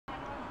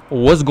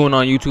What's going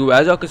on YouTube?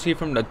 As y'all can see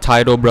from the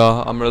title,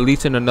 bro, I'm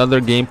releasing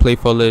another gameplay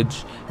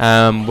footage.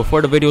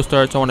 Before the video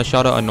starts, I want to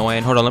shout out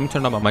Annoying. Hold on, let me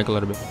turn on my mic a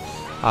little bit.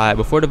 Alright,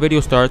 before the video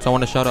starts, I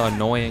want to shout out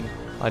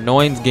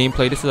Annoying's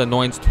gameplay. This is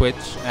Annoying's Twitch,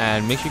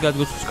 and make sure you guys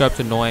go subscribe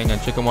to Annoying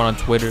and check him out on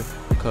Twitter,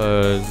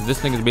 because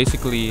this thing is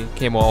basically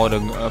came with all the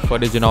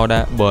footage and all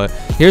that. But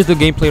here's the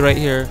gameplay right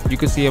here. You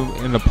can see him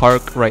in the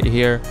park right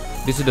here.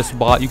 This is the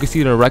spot. You can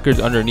see the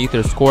records underneath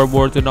their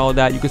scoreboards and all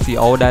that. You can see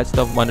all that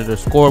stuff under their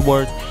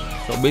scoreboards.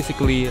 So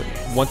basically,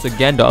 once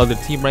again, the other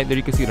team right there,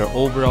 you can see their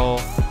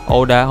overall,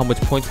 all that, how much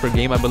points per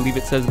game, I believe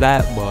it says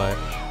that. But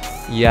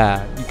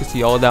yeah, you can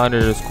see all that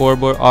under the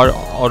scoreboard,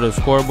 all the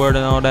scoreboard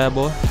and all that,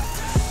 boy.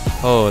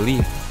 Holy,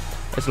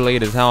 it's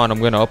late as hell and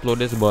I'm gonna upload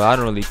this, but I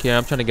don't really care.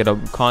 I'm trying to get a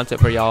content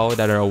for y'all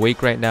that are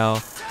awake right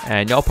now,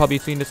 and y'all probably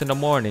seen this in the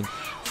morning.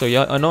 So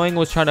yeah, Annoying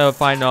was trying to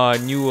find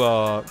new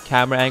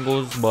camera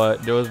angles,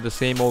 but there was the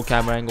same old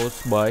camera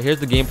angles. But here's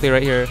the gameplay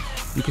right here.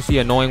 You can see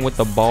Annoying with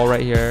the ball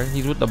right here.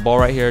 He's with the ball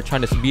right here, trying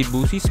to speed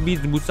boost. He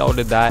speed boosts out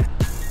of that,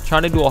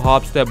 trying to do a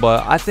hop step.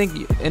 But I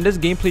think in this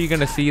gameplay, you're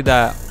gonna see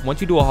that once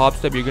you do a hop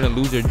step, you're gonna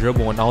lose your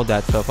dribble and all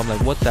that stuff. I'm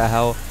like, what the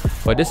hell?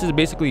 But this is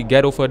basically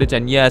ghetto footage,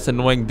 and yes,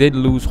 Annoying did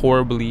lose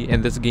horribly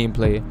in this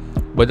gameplay,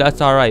 but that's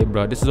alright,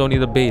 bro. This is only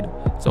the bait.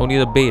 It's only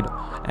the bait.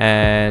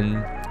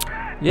 And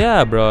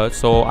yeah, bro,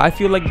 so I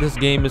feel like this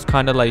game is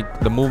kind of like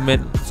the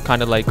movement. It's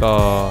kind of like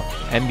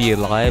NBA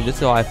Live. This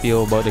is how I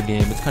feel about the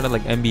game. It's kind of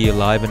like NBA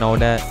Live and all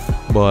that,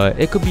 but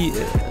it could be,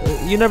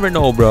 you never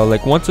know, bro.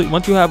 Like once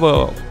you have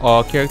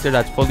a character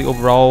that's fully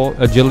overall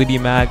agility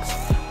max,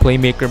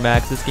 playmaker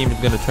max, this game is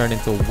gonna turn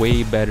into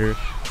way better.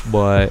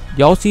 But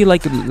y'all see,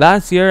 like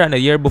last year and the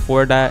year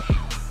before that,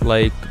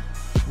 like,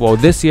 well,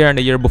 this year and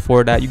the year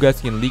before that, you guys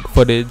seen leak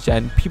footage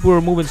and people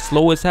were moving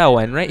slow as hell.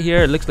 And right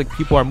here, it looks like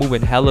people are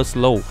moving hella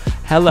slow,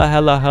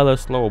 hella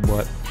slow.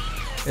 But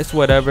it's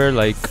whatever.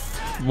 Like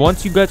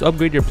once you guys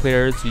upgrade your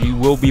players, you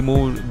will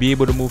be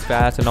able to move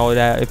fast and all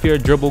that. If you're a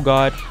dribble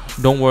god,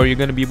 don't worry, you're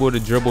gonna be able to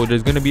dribble.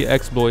 There's gonna be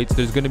exploits,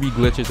 there's gonna be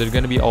glitches, there's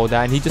gonna be all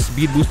that. And he just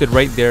speed boosted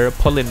right there,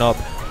 pulling up,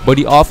 but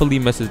he awfully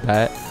misses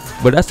that.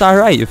 But that's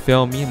alright, you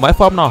feel me? My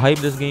fault I'm not hyped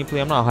this gameplay.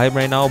 I'm not hyped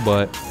right now,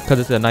 but because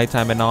it's at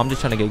nighttime and now I'm just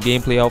trying to get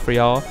gameplay out for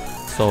y'all.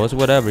 So it's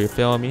whatever, you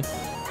feel me?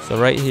 So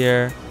right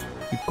here,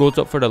 he goes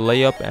up for the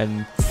layup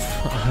and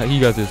he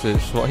got his shit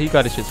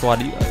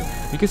swatted.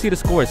 You can see the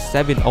score is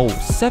 7-0.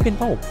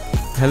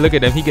 7-0. And look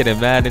at him, he getting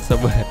mad and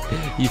stuff.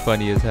 He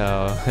funny as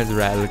hell. That's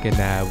rat looking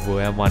at,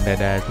 boy. I'm on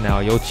that ass now.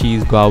 Yo,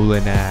 cheese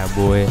gobbling at,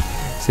 boy.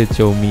 Sit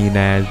your mean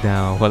ass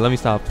down. Well, let me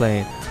stop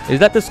playing. Is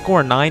that the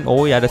score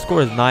 9-0? Yeah, the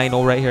score is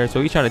 9-0 right here.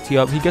 So he's trying to tee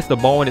up. He gets the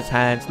ball in his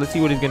hands. Let's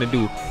see what he's going to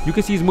do. You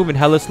can see he's moving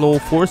hella slow,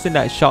 forcing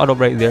that shot up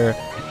right there.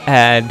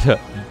 And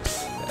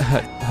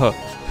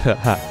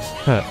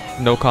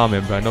no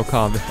comment, bro. No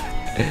comment.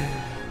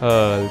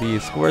 The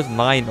score is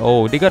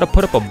 9-0. They got to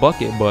put up a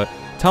bucket, but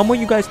tell me what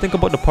you guys think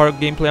about the park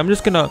gameplay. I'm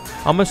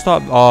gonna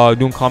stop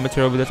doing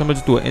commentary over this. I'm gonna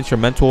just do an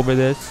instrumental over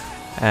this.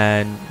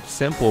 And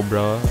simple,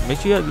 bro. Make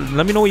sure you guys,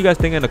 let me know what you guys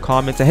think in the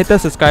comments, and hit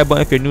that subscribe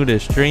button if you're new to the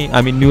stream,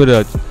 new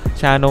to the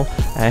channel,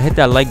 and hit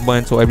that like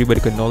button so everybody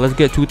can know. Let's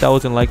get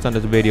 2,000 likes on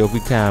this video if we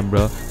can,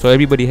 bro. So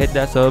everybody hit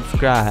that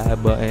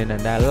subscribe button and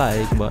that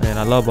like button.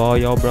 I love all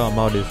y'all, bro. I'm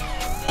out this.